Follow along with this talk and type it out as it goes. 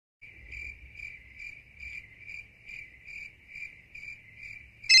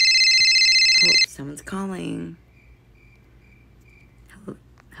Someone's calling.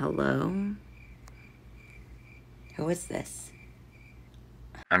 Hello? Who is this?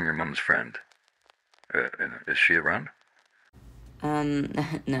 I'm your mom's friend. Is she around?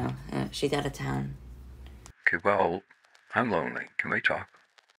 No. She's out of town. Okay, well, I'm lonely. Can we talk?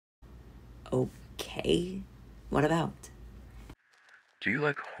 Okay. What about? Do you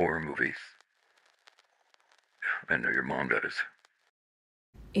like horror movies? I know your mom does.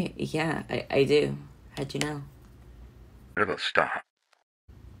 Yeah, I do. How'd you know? What about Stop?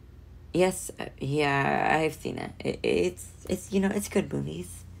 Yes, yeah, I've seen it. It's good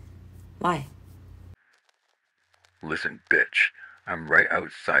movies. Why? Listen, bitch. I'm right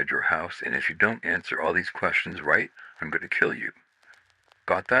outside your house, and if you don't answer all these questions right, I'm gonna kill you.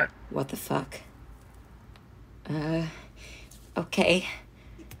 Got that? What the fuck? Okay.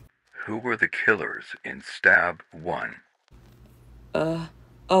 Who were the killers in Stab 1?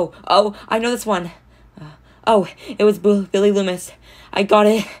 I know this one. It was Billy Loomis. I got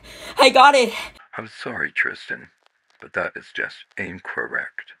it. I'm sorry, Tristan, but that is just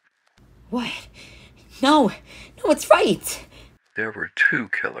incorrect. What? No, it's right. There were 2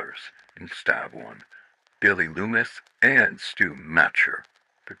 killers in Stab 1. Billy Loomis and Stu Matcher.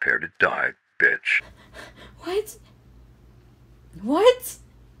 Prepare to die, bitch. What?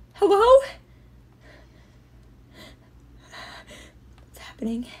 Hello? What's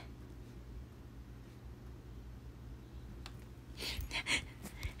happening?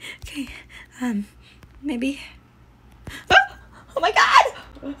 Okay, maybe. Oh my god!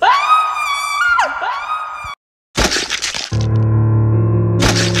 Ah!